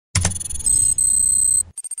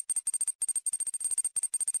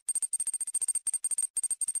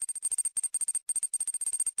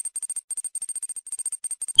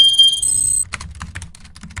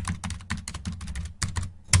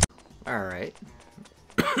Alright.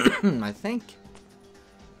 I think...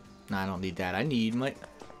 No, I don't need that. I need my...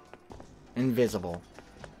 Invisible.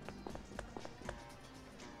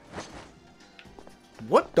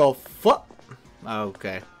 What the fuck?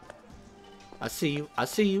 Okay. I see you. I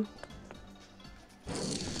see you.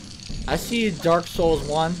 I see you, Dark Souls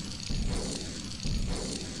 1.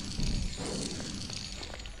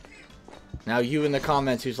 Now you in the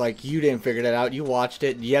comments who's like, you didn't figure that out. You watched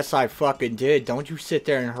it. Yes, I fucking did. Don't you sit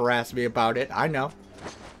there and harass me about it. I know.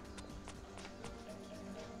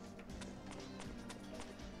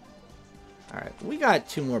 Alright, we got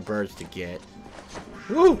 2 more birds to get.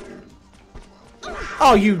 Woo!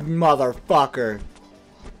 Oh, you motherfucker!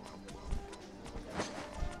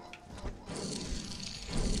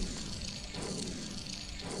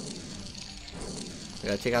 We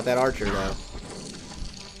gotta take out that archer, though.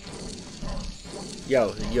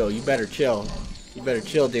 Yo, you better chill. You better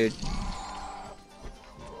chill, dude.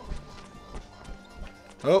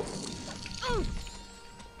 Oh.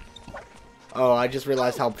 Oh, I just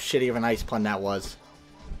realized how shitty of an ice pun that was.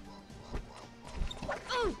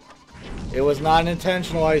 It was not an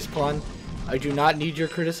intentional ice pun. I do not need your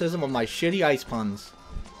criticism of my shitty ice puns.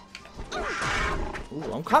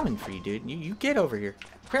 Ooh, I'm coming for you, dude. You get over here.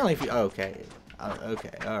 Apparently if you... Oh, okay.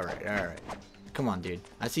 Okay, alright. Come on, dude.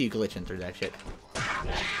 I see you glitching through that shit.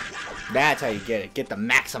 That's how you get it. Get to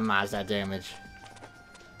maximize that damage.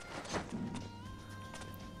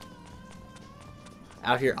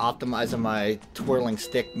 Out here optimizing my twirling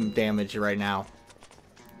stick damage right now.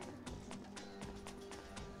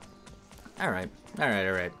 Alright.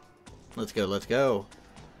 Let's go.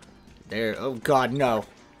 There. Oh god, no.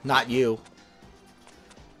 Not you.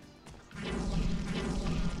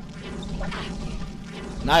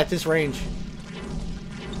 Not at this range.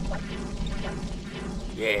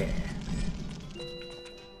 Yeah.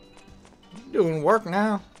 Doing work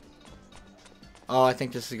now. Oh, I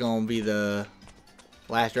think this is going to be the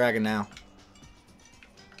last dragon now.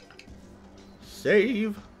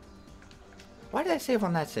 Save. Why did I save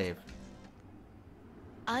on that save?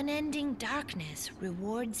 Unending darkness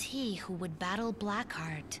rewards he who would battle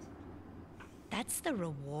Blackheart. That's the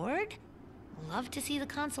reward? Love to see the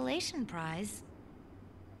consolation prize.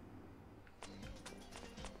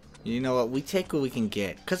 You know what? We take what we can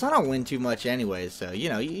get. Because I don't win too much anyways, so, you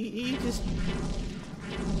know, you just...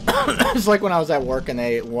 It's like when I was at work and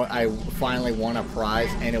I finally won a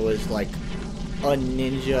prize, and it was like a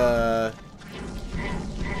ninja...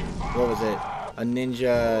 What was it? A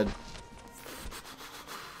ninja...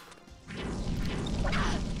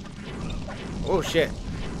 Oh, shit.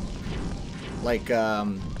 Like,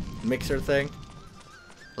 mixer thing.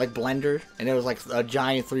 Like blender, and it was like a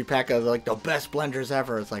giant 3-pack of like the best blenders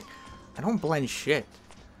ever. It's like, I don't blend shit.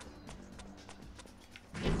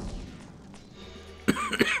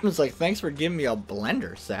 It's like, thanks for giving me a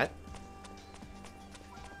blender set.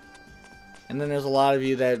 And then there's a lot of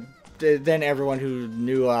you that, then everyone who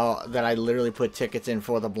knew that I literally put tickets in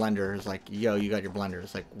for the blender is like, yo, you got your blender.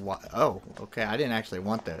 It's like, what? Oh, okay, I didn't actually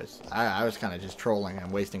want those. I was kind of just trolling and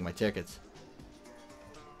wasting my tickets.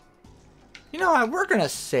 You know what? We're gonna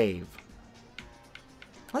save.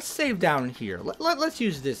 Let's save down here. Let's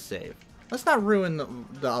use this save. Let's not ruin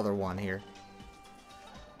the other one here.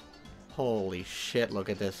 Holy shit, look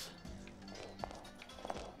at this.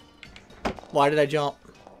 Why did I jump?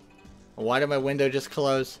 Why did my window just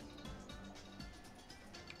close?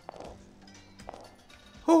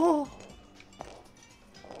 Oh,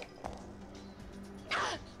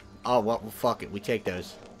 oh well, fuck it. We take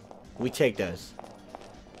those. We take those.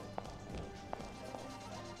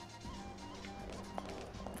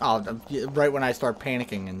 Oh, right when I start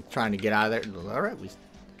panicking and trying to get out of there. Alright, we'll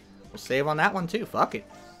save on that one too. Fuck it.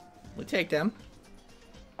 We take them.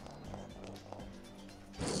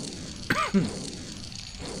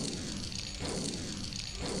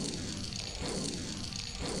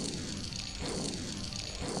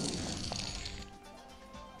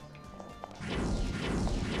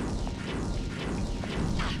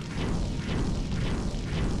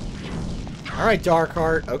 Alright,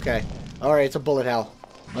 Darkheart. Okay. Alright, it's a bullet hell.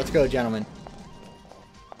 Let's go, gentlemen.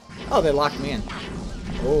 Oh, they locked me in.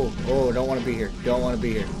 Oh, don't want to be here. Don't want to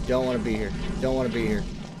be here. Don't want to be here. Don't want to be here.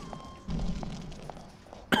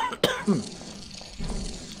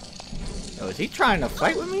 Oh, is he trying to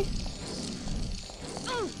fight with me?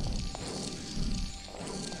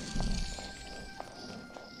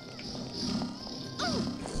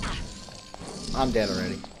 I'm dead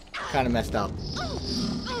already. Kind of messed up.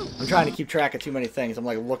 I'm trying to keep track of too many things. I'm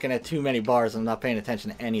like looking at too many bars and I'm not paying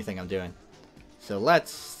attention to anything I'm doing. So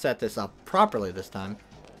let's set this up properly this time.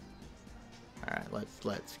 Alright,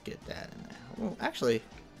 let's get that in there. Well, actually,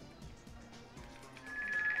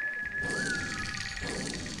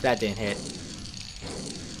 That didn't hit.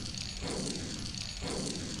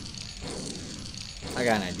 I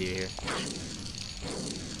got an idea here.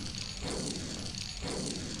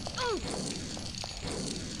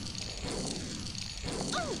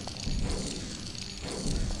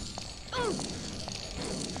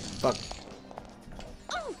 Fuck.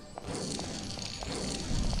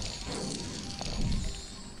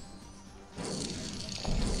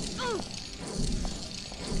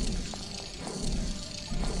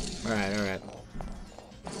 Alright, alright.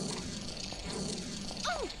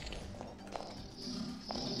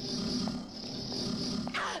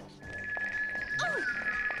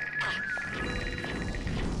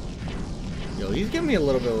 Yo, he's giving me a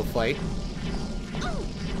little bit of a fight.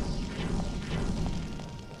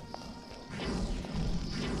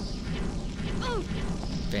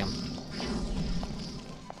 Damn.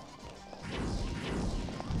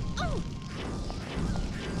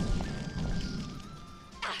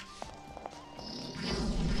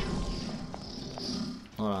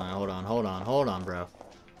 Hold on, bro.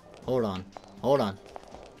 Hold on.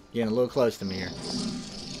 You're getting a little close to me here.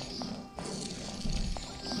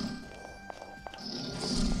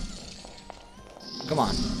 Come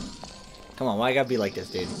on. Come on, why you gotta be like this,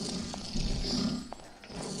 dude?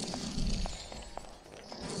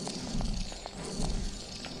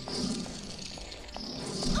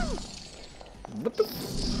 What the?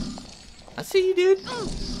 I see you, dude.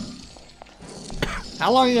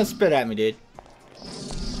 How long are you gonna spit at me, dude?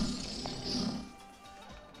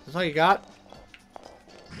 That's all you got?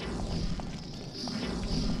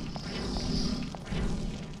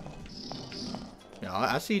 Yeah,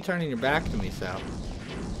 I see you turning your back to me, so.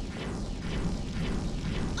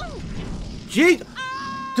 Gee!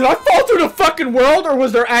 Did I fall through the fucking world, or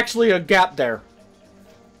was there actually a gap there?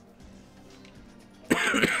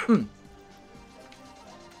 I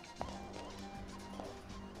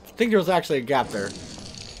think there was actually a gap there.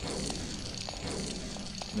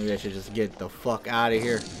 Maybe I should just get the fuck out of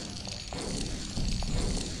here.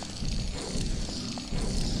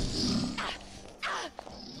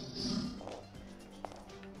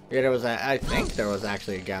 Yeah, there was a, I think there was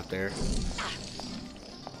actually a gap there.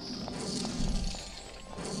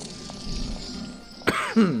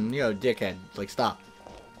 Yo, dickhead. Like, stop.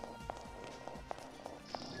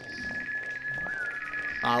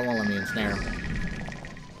 Oh, I won't let me ensnare him.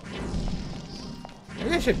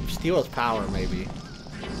 Maybe I should steal his power, maybe.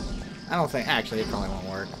 I don't think... Actually, it probably won't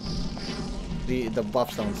work. The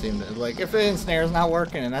buffs don't seem to... Like, if the ensnare's not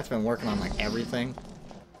working, and that's been working on, like, everything...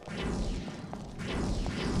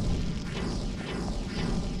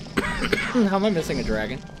 How am I missing a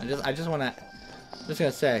dragon? I just wanna... Just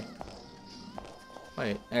gonna say...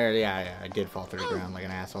 Wait, there, yeah, I did fall through the ground like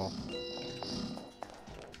an asshole.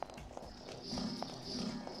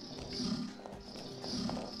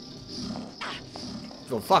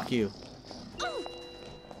 Oh, fuck you.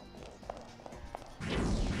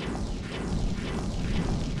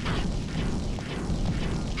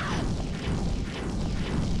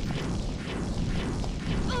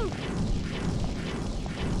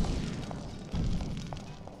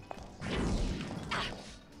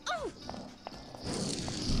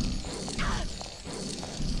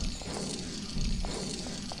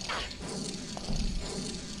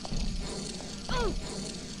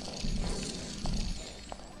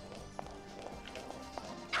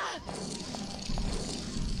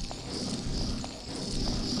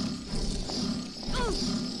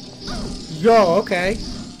 Yo, okay.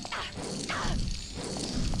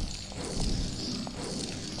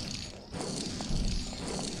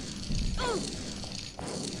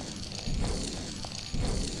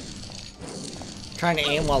 Trying to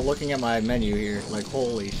aim while looking at my menu here. Like,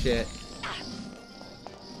 holy shit.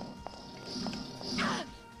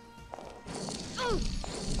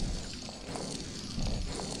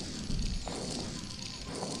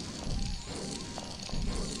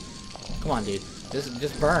 Come on, dude.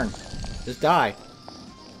 Just burn. Just die.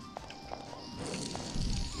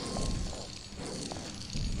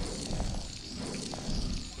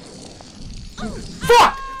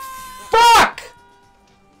 Fuck! Fuck!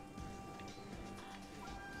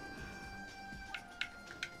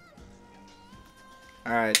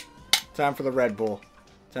 Alright. Time for the Red Bull.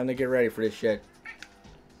 Time to get ready for this shit.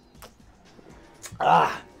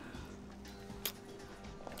 Ah!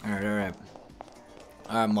 Alright, alright.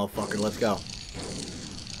 Alright, motherfucker, let's go.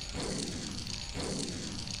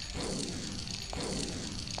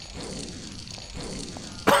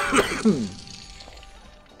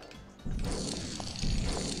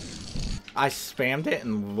 I spammed it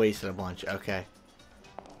and wasted a bunch. Okay.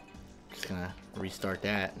 Just gonna restart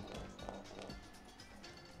that.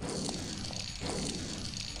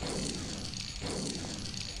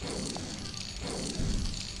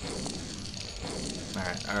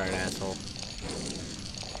 Alright, asshole.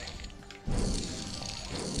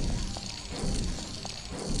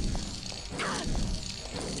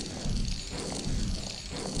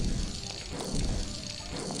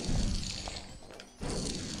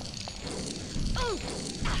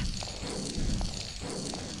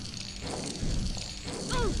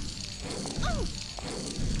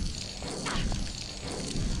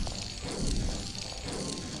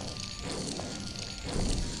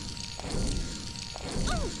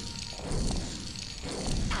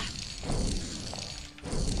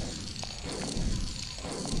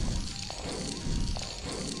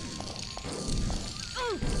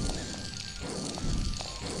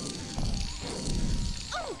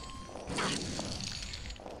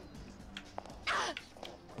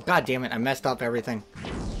 God damn it, I messed up everything.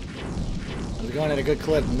 I was going at a good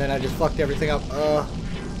clip, and then I just fucked everything up.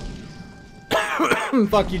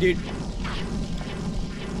 Fuck you, dude.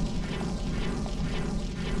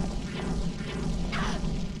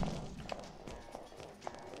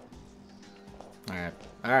 Alright.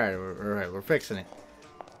 Alright, we're fixing it.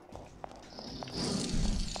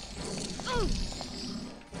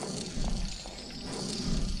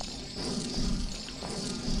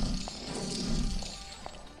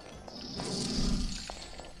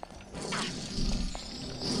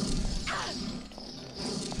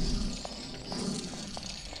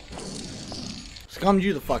 Scummed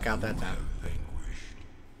you the fuck out that time. Vanquished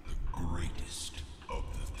the greatest of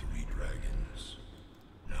the three dragons.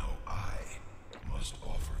 Now I must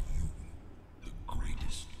offer you the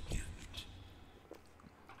greatest gift.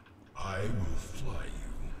 I will fly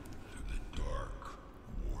you to the Dark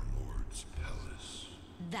Warlord's palace.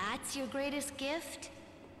 That's your greatest gift?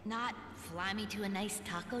 Not fly me to a nice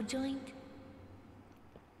taco joint?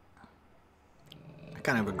 I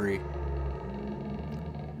kind of agree.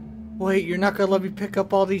 Wait, you're not gonna let me pick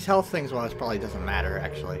up all these health things? Well, this probably doesn't matter,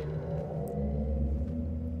 actually.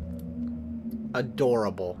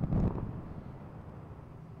 Adorable.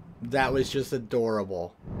 That was just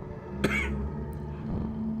adorable.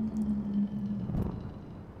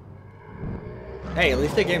 Hey, at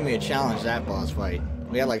least they gave me a challenge, that boss fight.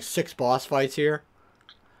 We had like 6 boss fights here.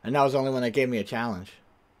 And that was the only one that gave me a challenge.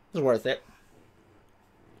 It was worth it.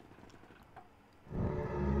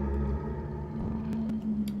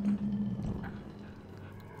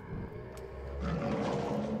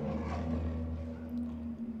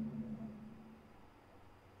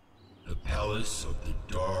 The palace of the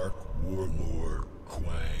Dark Warlord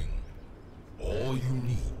Quang. All you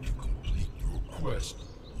need to complete your quest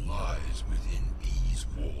lies within these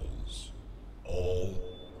walls. All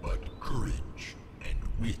but courage and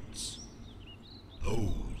wits.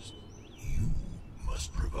 Those you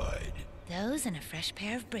must provide. Those and a fresh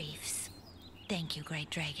pair of briefs. Thank you, Great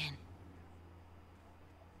Dragon.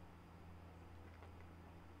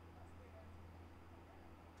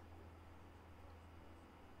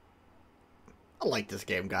 I like this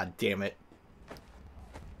game, god damn it.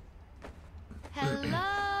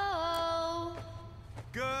 Hello?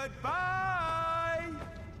 Goodbye!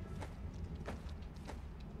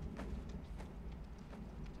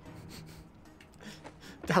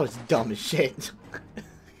 That was dumb as shit.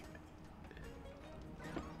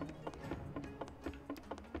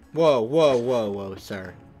 Whoa, whoa, whoa, whoa,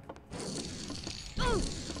 sir.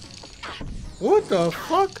 What the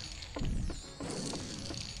fuck?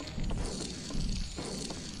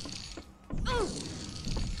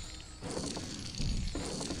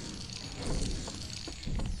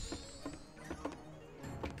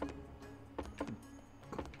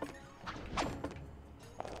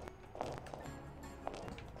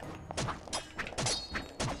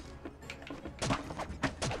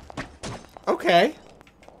 Okay.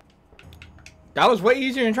 That was way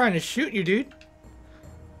easier than trying to shoot you, dude.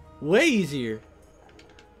 Way easier.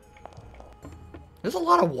 There's a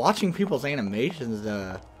lot of watching people's animations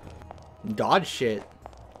dodge shit.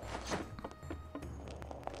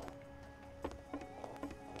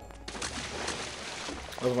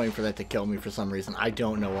 I was waiting for that to kill me for some reason. I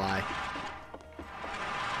don't know why.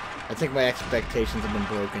 I think my expectations have been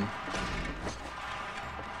broken.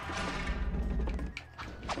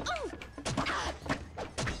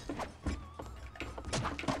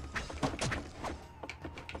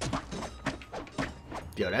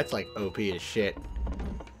 Yo, that's like OP as shit.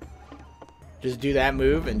 Just do that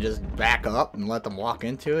move and just back up and let them walk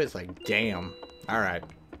into it. It's like, damn. Alright.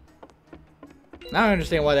 Now I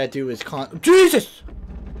understand why that dude was Jesus!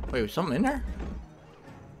 Wait, was something in there?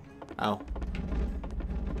 Oh.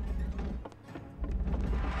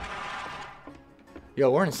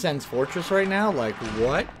 Yo, we're in Sen's Fortress right now? Like,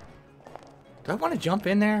 what? Do I want to jump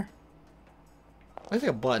in there? There's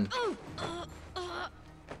like a button.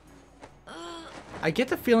 I get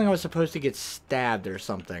the feeling I was supposed to get stabbed or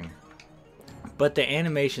something. But the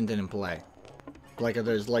animation didn't play. Like,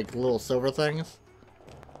 there's like little silver things.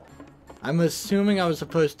 I'm assuming I was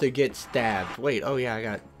supposed to get stabbed. Wait, oh yeah, I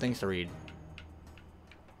got things to read.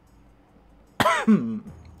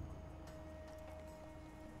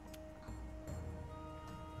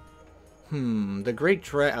 The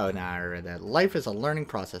great oh, nah, I read that. Life is a learning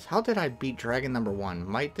process. How did I beat dragon number 1?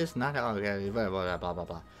 Might this not... Oh, okay, blah, blah, blah, blah,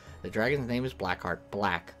 blah. The dragon's name is Blackheart.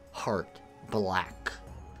 Black. Heart. Black.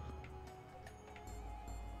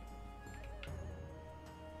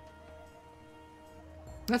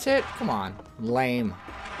 That's it? Come on. Lame.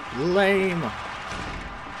 Lame.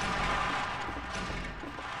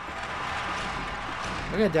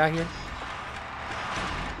 We're gonna die here.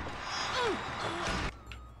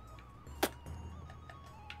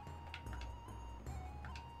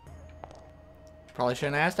 Probably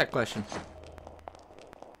shouldn't have asked that question.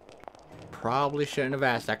 Probably shouldn't have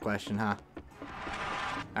asked that question, huh?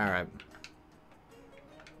 Alright.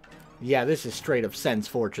 Yeah, this is straight up Sen's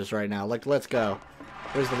Fortress right now. Like, let's go.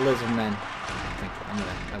 Where's the lizard men?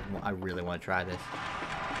 I really want to try this.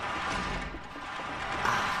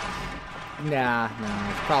 Nah,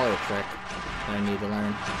 it's probably a trick that I need to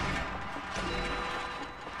learn.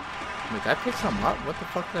 Wait, did I pick something up? What the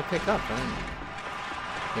fuck did I pick up?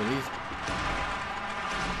 These...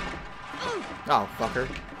 Oh, fucker.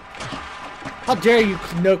 How dare you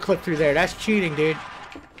no-clip through there? That's cheating, dude.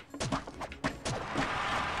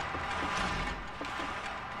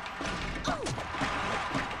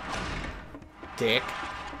 Dick.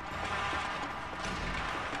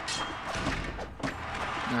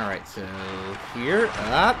 Alright, so here,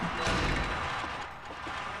 up.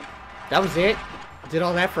 That was it? Did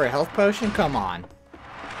all that for a health potion? Come on.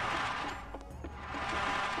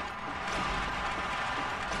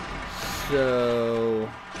 So...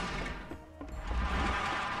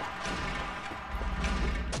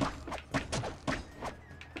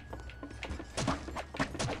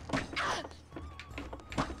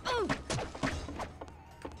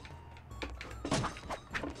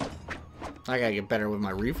 I gotta get better with my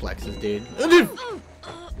reflexes, dude.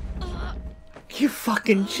 You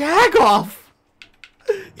fucking jag off!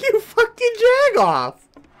 You fucking jag off!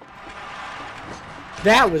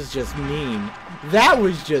 That was just mean. That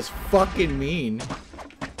was just fucking mean.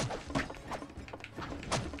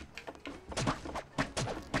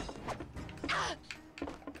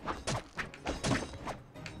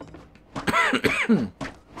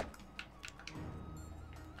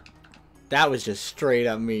 That was just straight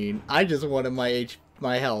up mean. I just wanted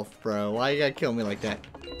my health, bro. Why you gotta kill me like that?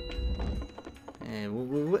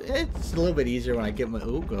 And it's a little bit easier when I get my...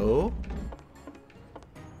 Ooh, go.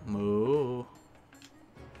 Moo.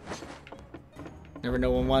 Never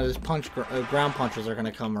know when one of those ground punchers are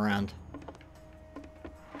gonna come around.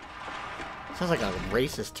 Sounds like a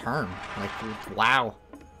racist term. Like, wow.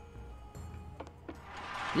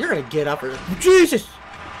 You're gonna get up or... Jesus!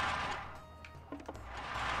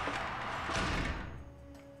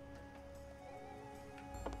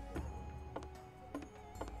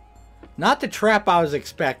 Not the trap I was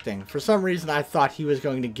expecting. For some reason, I thought he was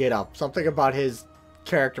going to get up. Something about his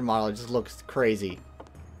character model just looks crazy.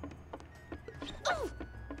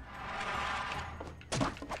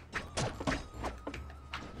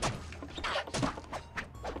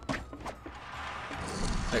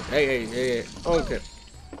 Hey. Okay.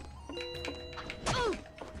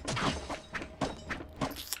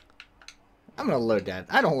 I'm gonna load that.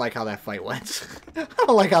 I don't like how that fight went. I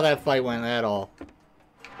don't like how that fight went at all.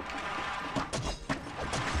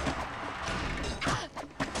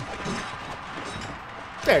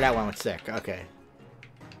 There, that one was sick. Okay.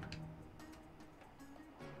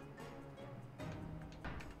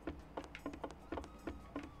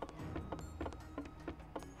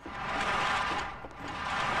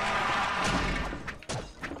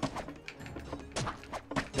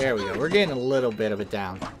 There we go. We're getting a little bit of it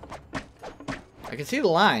down. I can see the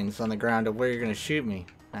lines on the ground of where you're going to shoot me.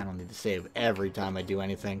 I don't need to save every time I do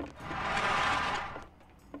anything.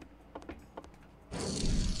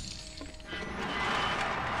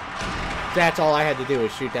 That's all I had to do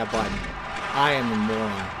was shoot that button. I am a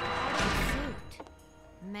moron. Suit.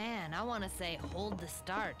 Man, I want to say hold the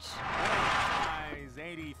starch. Size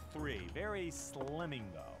 83. Very slimming,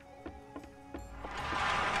 though.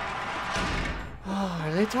 Oh,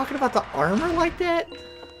 are they talking about the armor like that?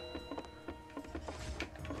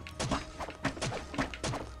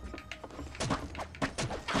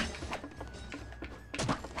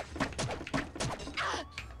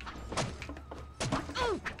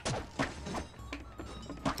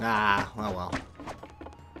 Ah, oh well.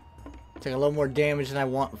 Take a little more damage than I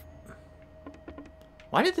want.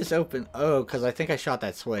 Why did this open? Oh, because I think I shot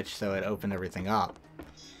that switch, so it opened everything up.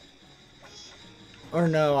 Or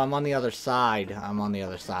no, I'm on the other side. I'm on the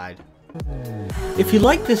other side. If you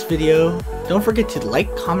like this video, don't forget to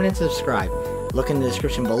like, comment, and subscribe. Look in the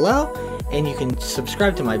description below, and you can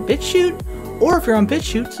subscribe to my BitChute, or if you're on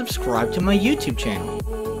BitChute, subscribe to my YouTube channel.